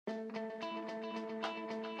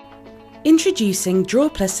Introducing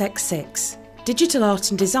DrawPlus X6, digital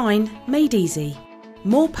art and design made easy.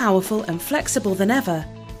 More powerful and flexible than ever,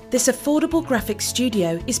 this affordable graphics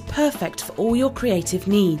studio is perfect for all your creative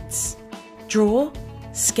needs. Draw,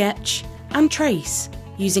 sketch and trace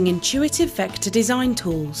using intuitive vector design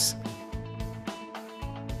tools.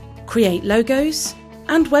 Create logos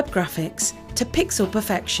and web graphics to pixel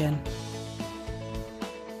perfection.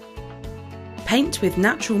 Paint with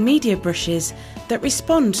natural media brushes that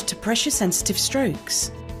respond to pressure-sensitive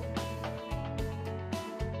strokes.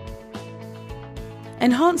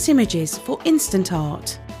 Enhance images for instant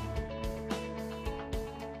art.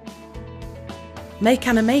 Make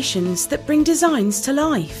animations that bring designs to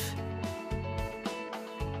life.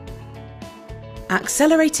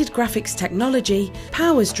 Accelerated graphics technology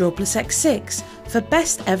powers DrawPlus X6 for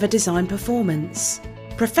best ever design performance.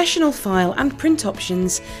 Professional file and print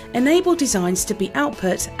options enable designs to be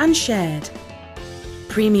output and shared.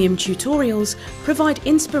 Premium tutorials provide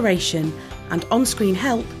inspiration, and on-screen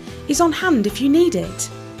help is on hand if you need it.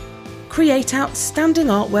 Create outstanding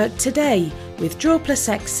artwork today with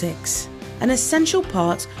DrawPlus X6, an essential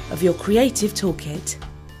part of your creative toolkit.